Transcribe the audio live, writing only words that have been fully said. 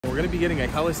we're gonna be getting a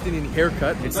Palestinian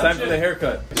haircut. It's time for the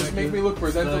haircut. Just make me look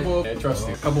presentable. I trust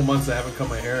you. A couple months I haven't cut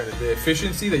my hair, and the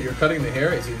efficiency that you're cutting the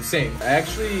hair is insane. I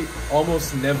actually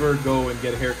almost never go and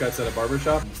get haircuts at a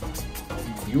barbershop.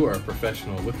 You are a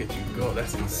professional. Look at you go.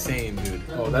 That's insane, dude.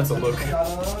 Oh, that's a look.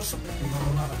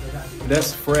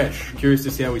 That's fresh. Curious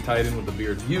to see how we tie it in with the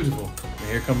beard. Beautiful. And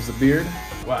here comes the beard.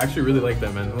 Wow, I actually really like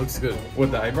that, man. It looks good.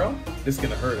 What, the eyebrow? This is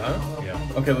gonna hurt, huh? Yeah.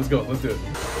 Okay, let's go. Let's do it.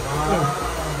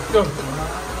 Go.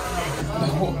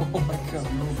 Oh my god.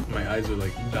 My eyes are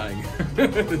like dying.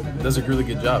 Does a really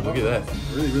good job. Look at that.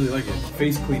 Really, really like it.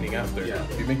 Face cleaning after. Yeah.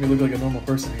 You make me look like a normal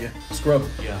person again. Scrub.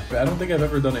 Yeah. But I don't think I've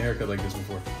ever done a haircut like this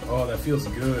before. Oh, that feels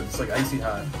good. It's like icy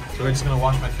hot. So we're just gonna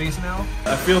wash my face now.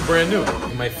 I feel brand new.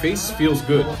 My face feels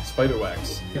good. Spider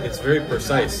wax. It's very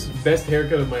precise. Best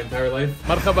haircut of my entire life.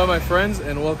 Marhaba, my friends,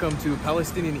 and welcome to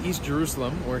Palestinian East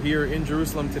Jerusalem. We're here in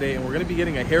Jerusalem today, and we're gonna be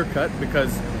getting a haircut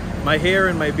because my hair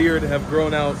and my beard have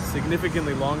grown out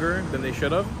significantly longer than they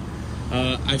should have.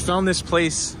 I found this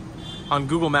place on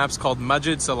Google Maps called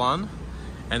Majed Salon,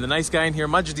 and the nice guy in here,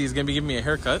 Majed, is gonna be giving me a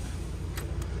haircut.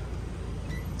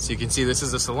 So you can see this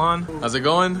is the salon. How's it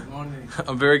going? Good morning.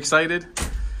 I'm very excited.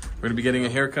 We're gonna be getting a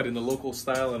haircut in the local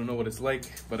style. I don't know what it's like,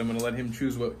 but I'm gonna let him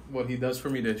choose what he does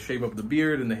for me to shave up the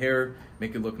beard and the hair,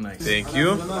 make it look nice. Thank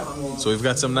you. So we've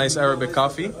got some nice Arabic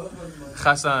coffee.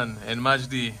 Hassan and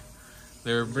Majdi.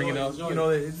 They're bringing out, you know,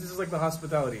 this is like the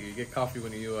hospitality. You get coffee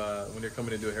when you're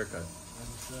coming to do a haircut.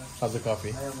 How's the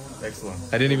coffee? Excellent.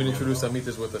 I didn't even introduce Amit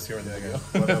is with us here in the video.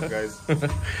 What up, guys?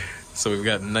 So we've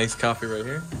got nice coffee right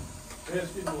here.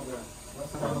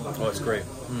 Oh, it's great.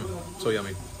 So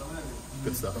yummy.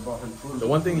 Good stuff. The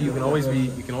one thing you can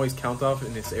always count off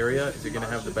in this area is you're gonna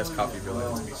have the best coffee built.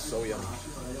 It's gonna be so yummy,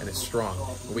 and it's strong.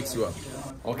 It wakes you up.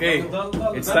 Okay,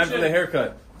 it's time for the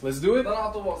haircut. Let's do it.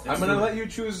 I'm gonna let you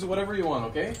choose whatever you want,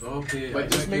 okay? Okay. But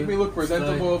just make me look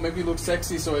presentable, make me look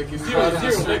sexy, so I can.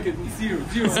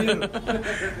 Zero.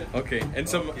 Okay, and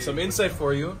some insight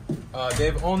for you.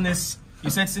 They've owned this.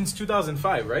 You said since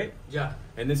 2005, right? Yeah.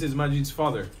 And this is Majid's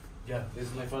father. Yeah, this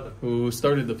is my father. Who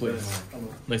started the place.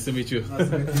 Nice to meet you. Nice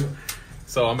to meet you.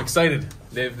 So I'm excited.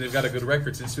 They've got a good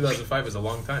record since 2005 is a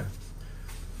long time.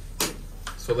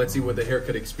 So let's see what the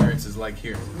haircut experience is like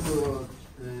here.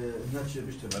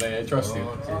 But I trust you.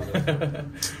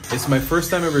 It's my first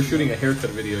time ever shooting a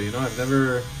haircut video, you know?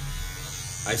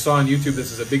 I saw on YouTube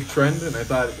this is a big trend, and I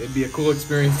thought it'd be a cool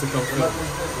experience to come film.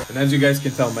 And as you guys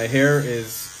can tell, my hair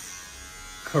is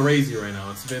crazy right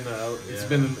now. It's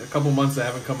been a couple months I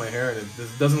haven't cut my hair, and it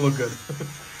doesn't look good.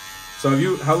 So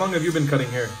how long have you been cutting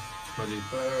hair, Majid?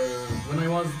 When I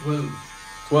was 12.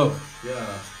 12?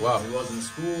 Yeah. Wow. I was in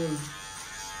school.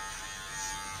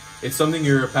 It's something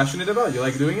you're passionate about? You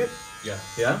like doing it? Yeah.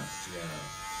 Yeah? Yeah.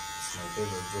 It's my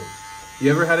favorite job.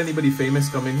 You ever had anybody famous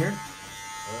come in here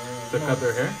to cut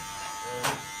their hair?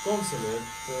 Consulate.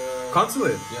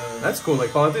 Consulate? Yeah. That's cool,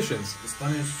 like politicians.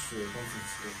 Spanish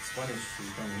Spanish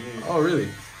come here. Oh, really?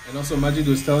 And also Majid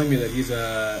was telling me that he's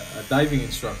a diving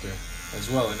instructor as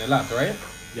well in Elat, right?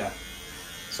 Yeah.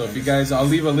 So if you guys, I'll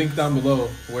leave a link down below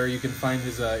where you can find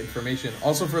his information.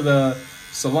 Also for the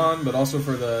salon, but also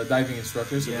for the diving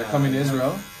instructors if they're coming to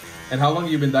Israel. And how long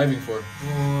have you been diving for?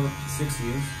 For 6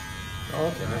 years. Oh,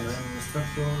 okay, nice. I'm an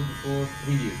instructor for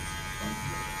 3 years.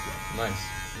 Nice.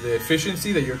 The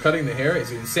efficiency that you're cutting the hair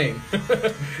is insane.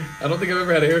 I don't think I've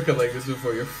ever had a haircut like this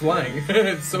before. You're flying.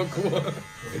 It's so cool.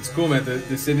 It's cool, man,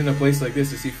 to sit in a place like this,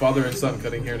 to see father and son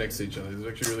cutting hair next to each other. It's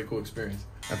actually a really cool experience.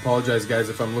 I apologize, guys,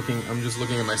 if I'm just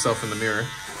looking at myself in the mirror.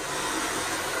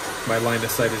 My line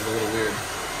of sight is a little weird.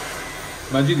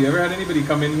 Majid, you ever had anybody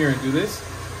come in here and do this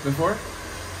before?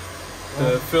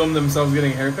 To film themselves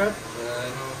getting a haircut? No.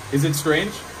 Is it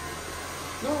strange?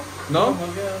 No. No?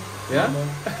 Yeah? No.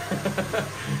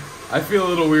 I feel a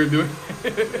little weird doing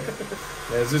it.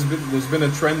 Yeah, there's been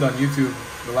a trend on YouTube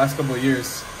the last couple of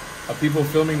years of people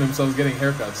filming themselves getting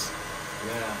haircuts.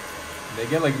 Yeah. They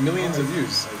get like millions of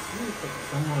views. I think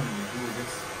someone do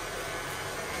this.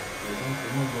 I don't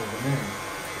remember the name.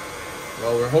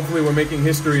 Well, hopefully we're making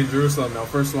history in Jerusalem now.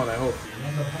 First one, I hope.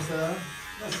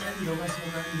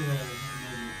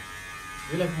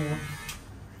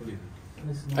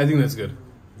 I think that's good.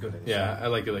 Good. Yeah, I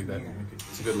like it like that.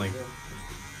 It's a good length.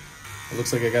 It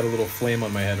looks like I got a little flame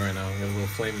on my head right now. I got a little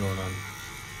flame going on.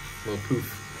 A little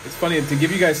poof. It's funny, to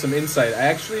give you guys some insight, I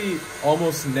actually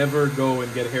almost never go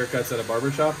and get haircuts at a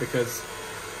barbershop because,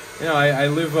 you know, I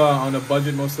live on a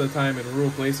budget most of the time in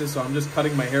rural places, so I'm just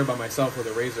cutting my hair by myself with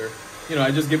a razor. You know,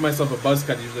 I just give myself a buzz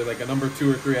cut, usually like a number 2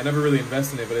 or 3. I never really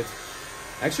invest in it, but it's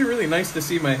actually really nice to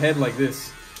see my head like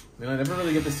this. You know, I never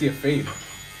really get to see a fade.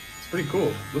 It's pretty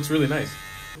cool. Looks really nice.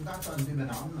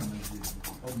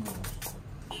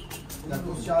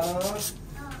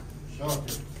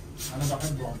 شاطر. انا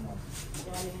بحبه عمار.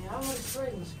 يعني عمر شوي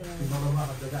مشكلة. في مرة ما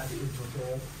حدا قاعد يقول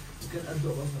وكان قده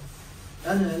والله.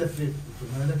 انا لفيت قلت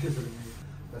له انا كذا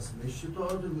بس مش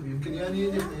تقعد يمكن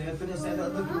يعني في ناس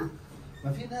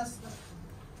ما في ناس.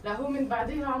 لا هو من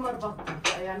بعديها عمر بطل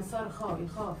يعني صار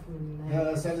يخاف من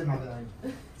يا سلم على العين.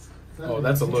 Oh,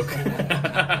 that's a look.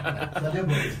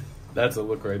 That's a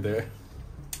look right there.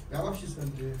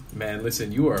 Man,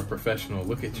 listen, you are a professional.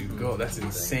 Look at you go. That's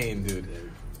insane, dude.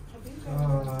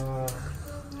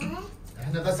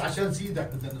 احنا بس عشان سيدك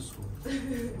بدنا نسكت.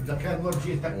 إذا كان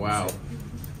ورجيتك. Wow.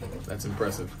 That's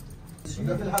impressive.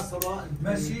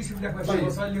 ماشي شوف لك ماشي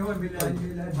وصل لي هون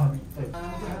بالهجمة.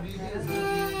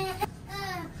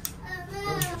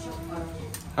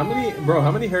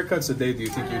 How many haircuts a day do you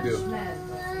think you do?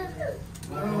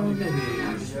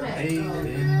 maybe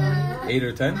 8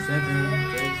 or 10?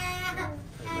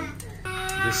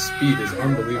 This speed is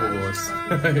unbelievable. It's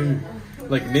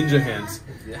like ninja hands.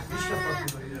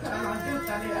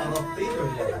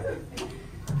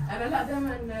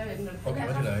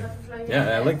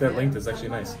 Yeah, I like that length. It's actually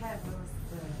nice.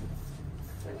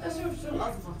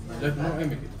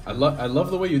 I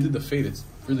love the way you did the fade. It's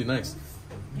really nice.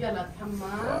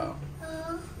 Wow.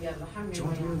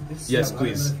 Yes,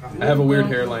 please. I have a weird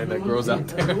hairline that grows out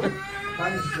there.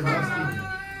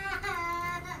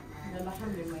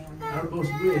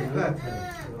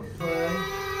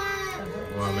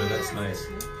 Wow, man, that's nice.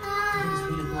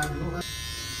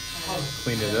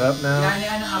 Clean it up now. يعني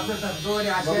أنا أعطيتك دوري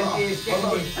عشان إيش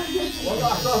تحكي.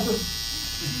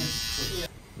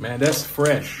 Man, that's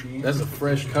fresh. That's a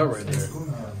fresh cut right there.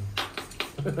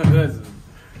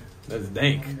 that's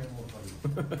dank.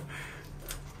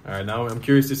 All right, now I'm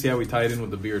curious to see how we tie it in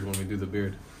with the beard when we do the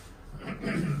beard.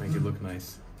 Make it look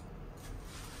nice.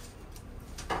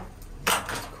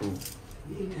 That's cool.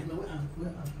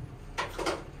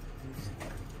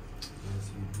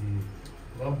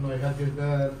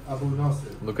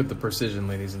 Look at the precision,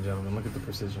 ladies and gentlemen. Look at the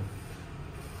precision.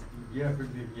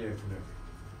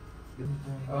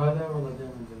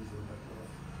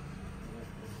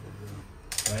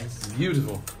 Nice.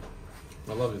 Beautiful.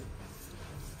 I love it.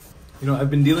 You know,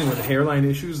 I've been dealing with hairline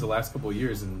issues the last couple of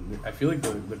years, and I feel like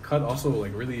the cut also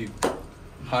like really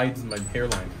hides my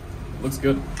hairline. Looks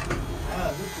good.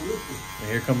 And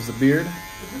here comes the beard.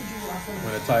 I'm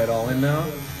gonna tie it all in now.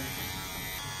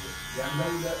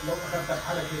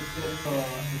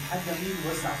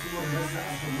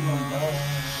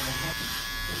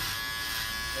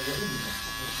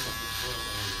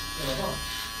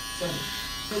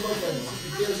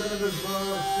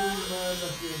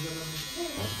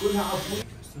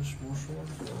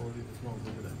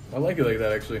 I like it like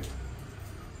that, actually.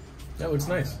 That looks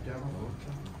nice.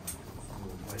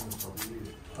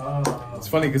 It's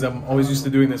funny because I'm always used to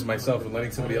doing this myself and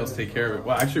letting somebody else take care of it.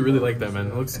 Well, I actually really like that, man.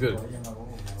 It looks good.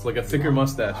 It's like a thicker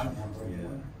mustache.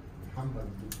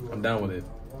 I'm down with it.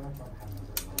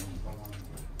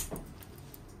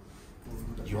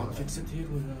 Do you want to fix it here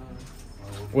with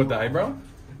What, the eyebrow?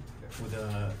 with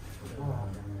a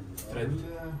thread?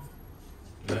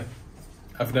 Yeah.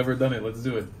 I've never done it. Let's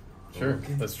do it. Sure,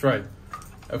 let's try it.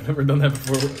 I've never done that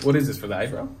before. What is this, for the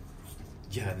eyebrow?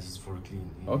 Yeah, this is for clean.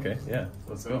 Okay, yeah,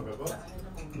 let's go.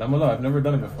 Lamala, I've never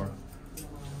done it before.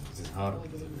 Is it hard?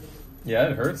 Yeah,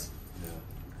 it hurts.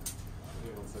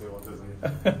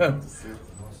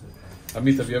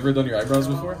 Amit, have you ever done your eyebrows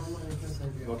before?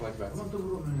 Not like that.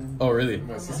 Oh, really?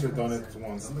 My sister done it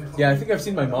once. Yeah, I think I've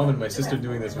seen my mom and my sister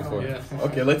doing this before. Yeah.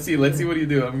 Okay, let's see what you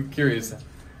do. I'm curious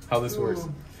how this works.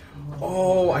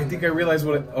 Oh, I think I realized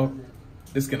what oh,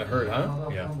 this is gonna hurt, huh?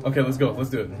 Yeah. Okay, let's go. Let's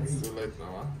do it. It's too late now,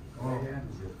 huh?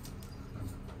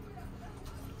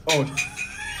 Oh.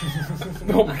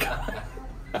 Oh my god.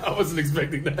 I wasn't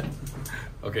expecting that.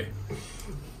 Okay.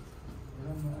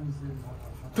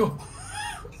 No.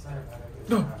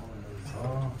 No.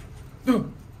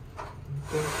 No.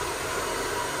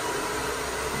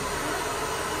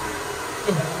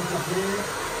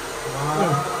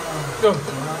 No.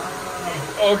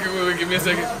 Okay, wait, give me a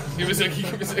second. Give me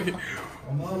a second.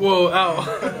 Whoa, ow.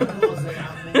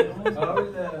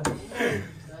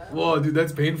 Whoa, dude,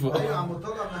 that's painful.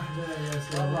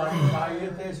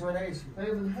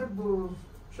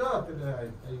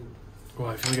 Oh,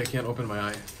 I feel like I can't open my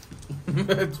eye.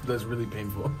 That's really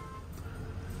painful.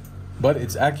 But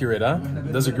it's accurate, huh?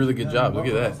 It does a really good job. Look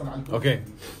at that. Okay.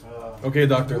 Okay,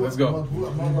 doctor, let's go.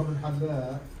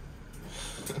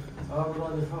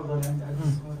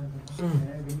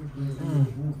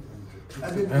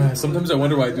 Sometimes I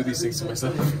wonder why I do these things to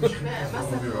myself.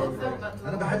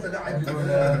 انا بحب العب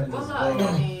بالولاد. والله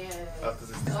يعني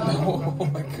Oh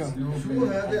my god. شو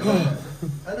هذا؟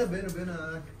 انا بيني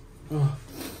وبينك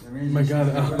My god.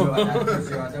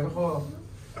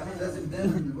 انا لازم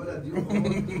دائما الولد يقعد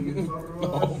يتفرج.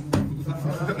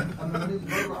 اما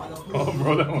نتفرج على طول. Oh,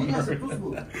 bro, that one في ناس hurt.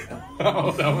 بتظبط.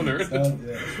 Oh, that one hurt.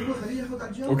 شو خليه ياخذ على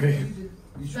الجو. Okay.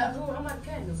 لا هو عمر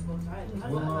كان يزبط عادي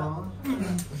هلا والله.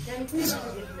 كان كثير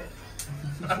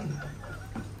يحلق.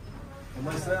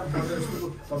 وما يسامح هذا شو.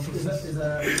 طب اذا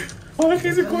Oh,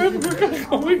 he's a quick.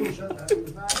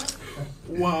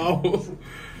 Wow.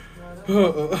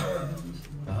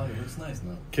 Oh, it looks nice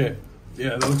now. Okay.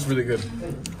 Yeah, that looks really good.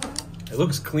 It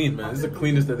looks clean, man. This is the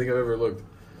cleanest I think I've ever looked.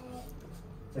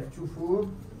 بدك تشوفوا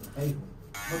هي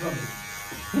بالضبط.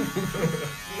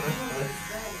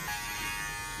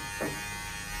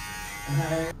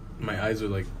 My eyes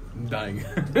are like dying.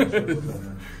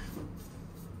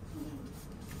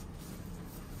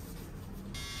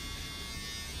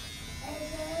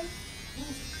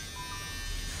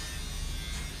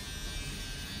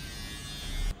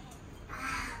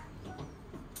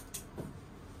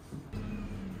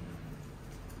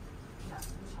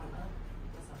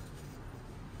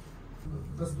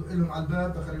 بس دق لهم على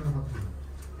الباب بخليهم يحطوه.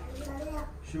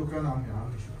 شكرا عمي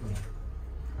شكرا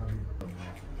حبيبي.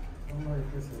 الله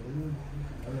يكسر.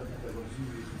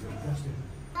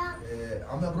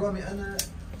 عمي ابرامي انا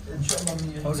ان شاء الله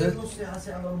من نص ساعه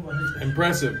ساعه الا ربع هيك.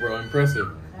 Impressive, bro. Impressive.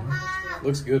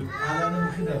 Looks good. على انا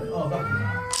من خدامي بعرف.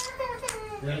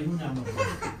 يا عيوني عم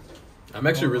I'm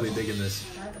actually really digging this.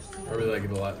 I really like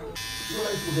it a lot. شو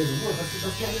رايكم بهذا؟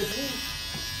 بس يعني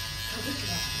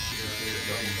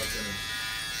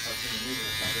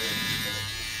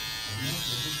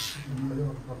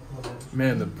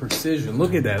Man, the precision.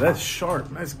 Look at that. That's sharp.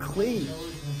 That's clean.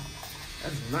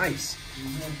 That's nice.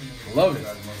 Love it.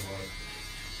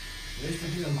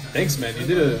 Thanks, man. You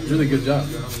did a really good job.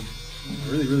 I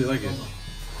really, really like it.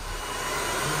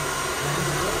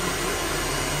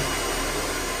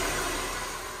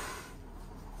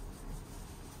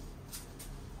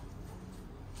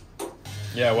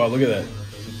 Yeah, wow, look at that.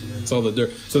 It's all the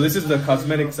dirt. So this is the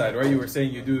cosmetic side, right? You were saying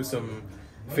you do some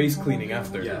face cleaning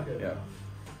after. Yeah. Yeah.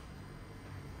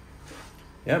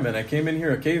 Yeah, man, I came in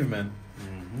here a caveman.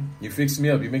 You fixed me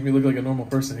up. You make me look like a normal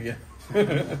person again.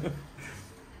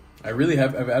 I really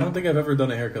have. I don't think I've ever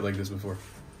done a haircut like this before.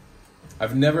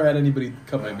 I've never had anybody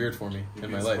cut my beard for me in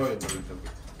my life.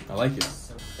 I like it.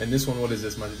 And this one, what is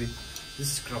this, Majed? This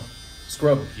is scrub.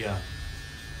 Scrub Yeah.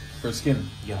 for skin.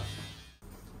 Yeah.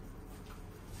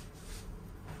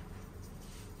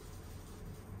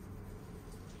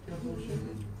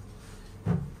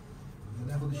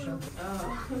 ناخذ الشمس.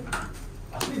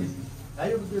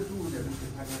 ايوه بدي تقول يا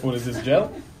بنت. What is this, gel?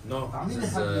 No, عاملين this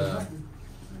is حاجه.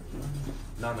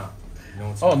 nana.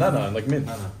 No, it's Oh, nana, like mint.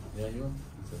 nana. Yeah, you.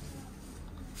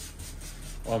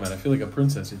 Oh man, I feel like a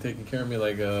princess. You're taking care of me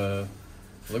like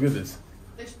look at this.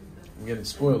 I'm getting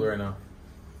spoiled right now.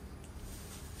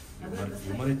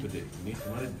 You married today. You need to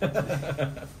marry.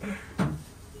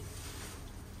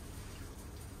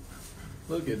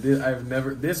 Look at this.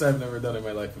 I've never done in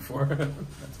my life before.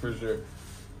 That's for sure.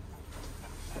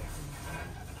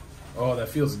 Oh, that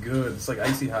feels good. It's like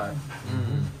icy hot.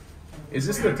 Is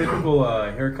this the typical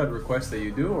haircut request that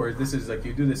you do, or this is like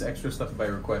you do this extra stuff by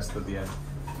request at the end?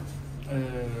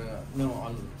 No,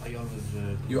 I always.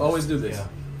 You always do this? Yeah.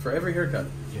 For every haircut?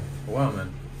 Yeah. Wow, man.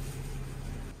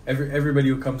 Everybody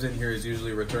who comes in here is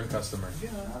usually a return customer.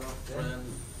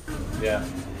 Yeah.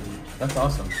 That's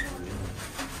awesome.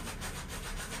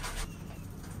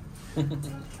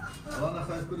 والله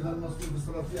خايف كل هالمصروف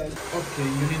بصرف فيه. Okay,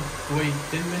 you need to wait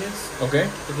 10 minutes Okay.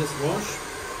 for this wash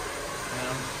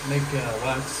and make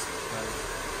wax.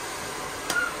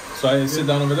 So I sit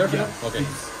down over there? Yeah. Okay.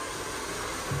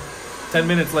 10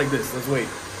 minutes like this. Let's wait.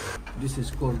 This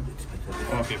is called.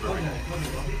 Okay, bro.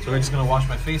 So we're just gonna wash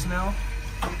my face now.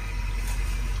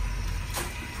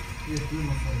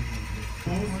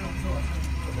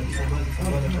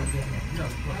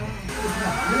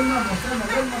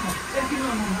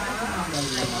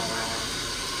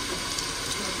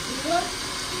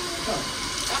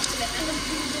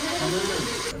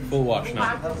 Full wash now.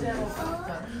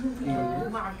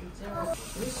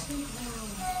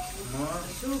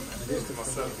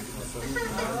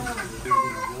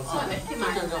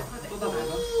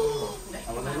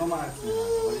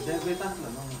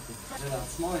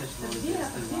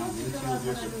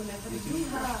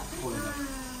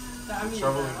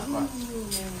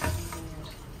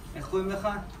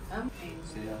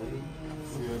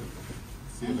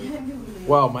 See you later.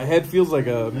 Wow, my head feels like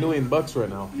 $1,000,000 right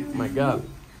now. My God.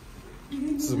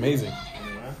 This is amazing.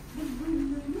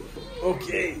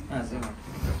 Okay.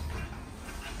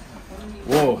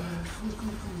 Whoa.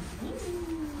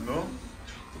 No?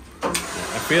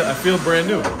 I feel brand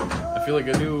new. I feel like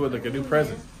a new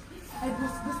present.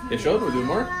 Yeah, show them. We'll do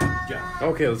more? Yeah.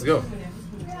 Okay, let's go.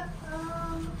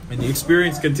 And the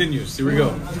experience continues. Here we go.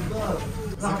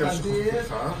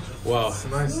 Wow. It's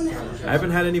nice. I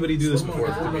haven't had anybody do this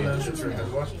before for me.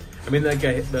 I mean, like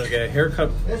a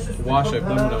haircut wash I've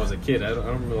done when I was a kid. I don't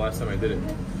remember the last time I did it.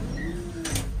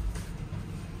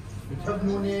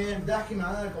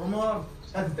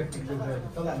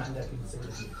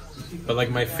 But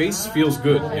like my face feels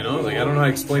good, you know? Like I don't know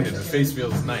how to explain it. The face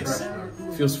feels nice.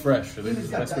 It feels fresh. I think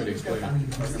that's the best way to explain it.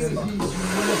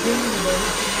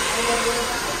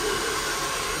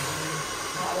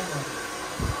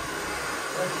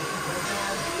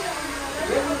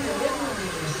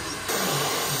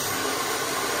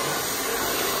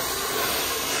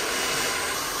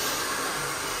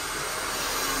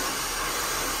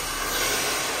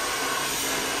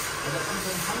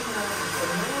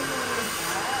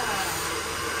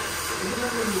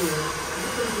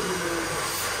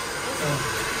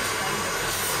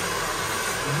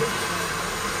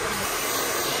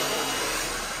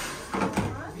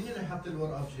 مين اللي حط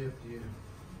الورقة في جيبتي؟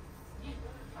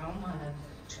 عمر.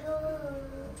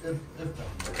 افتح.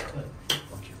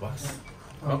 Okay, wax.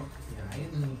 Oh, يا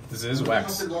عيني. this is wax.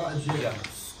 حط الورقة في جيبتي.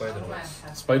 Spider wax.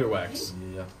 Spider wax.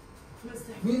 Yeah.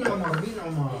 مين عمر؟ مين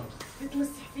عمر؟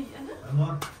 بتمسح فيه انا؟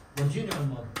 عمر ورجيني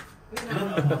عمر. مين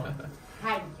عمر؟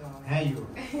 هايو.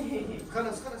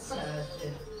 خلص.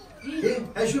 ايه؟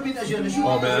 هاي شو مين اجانا؟ شو؟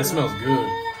 Oh man, that smells good.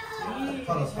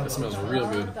 خلص. That smells real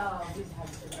good.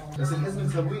 بس لازم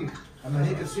نسويه. اما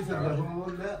هيك الصفر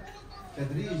لهون لا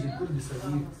تدريجي الكل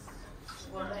بيسويه.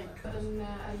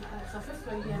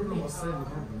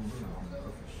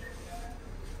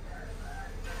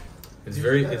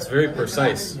 It's very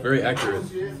precise, very accurate.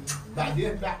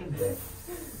 بعدين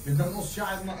بدنا نقص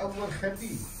شعرنا اول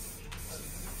خفيف.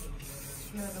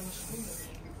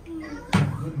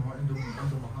 عنده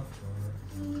محطة.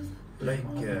 Like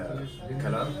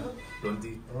color,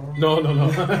 blondie. No,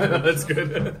 that's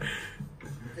good.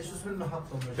 ايش اسم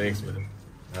المحطة؟ Thanks, man.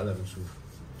 هذا بنشوف.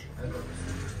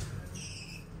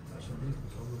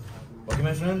 اوكي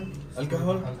my friend.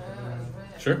 Alcohol.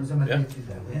 Sure. Yeah.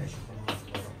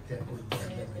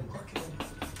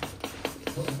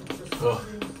 Oh.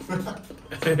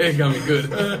 It got me good.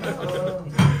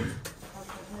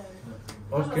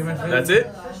 Okay my friend. That's it?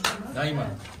 دايما.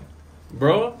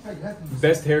 Bro,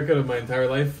 best haircut of my entire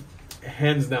life.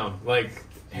 Hands down. Like,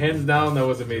 hands down, that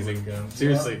was amazing.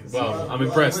 Seriously. Wow, I'm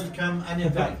impressed. Welcome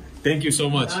anytime. Thank you so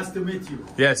much. Nice to meet you.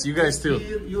 Yes, you guys too.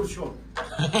 Your show.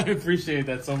 I appreciate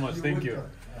that so much. Thank you.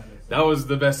 That was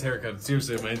the best haircut,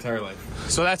 seriously, of my entire life.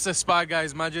 So that's the spot,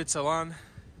 guys, Majed Salon.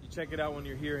 You check it out when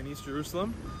you're here in East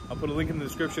Jerusalem. I'll put a link in the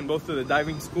description, both to the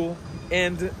diving school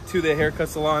and to the haircut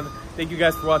salon. Thank you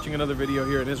guys for watching another video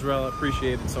here in Israel. I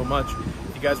appreciate it so much.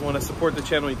 If you guys want to support the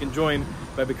channel, you can join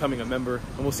by becoming a member,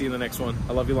 and we'll see you in the next one.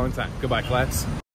 I love you long time. Goodbye, class.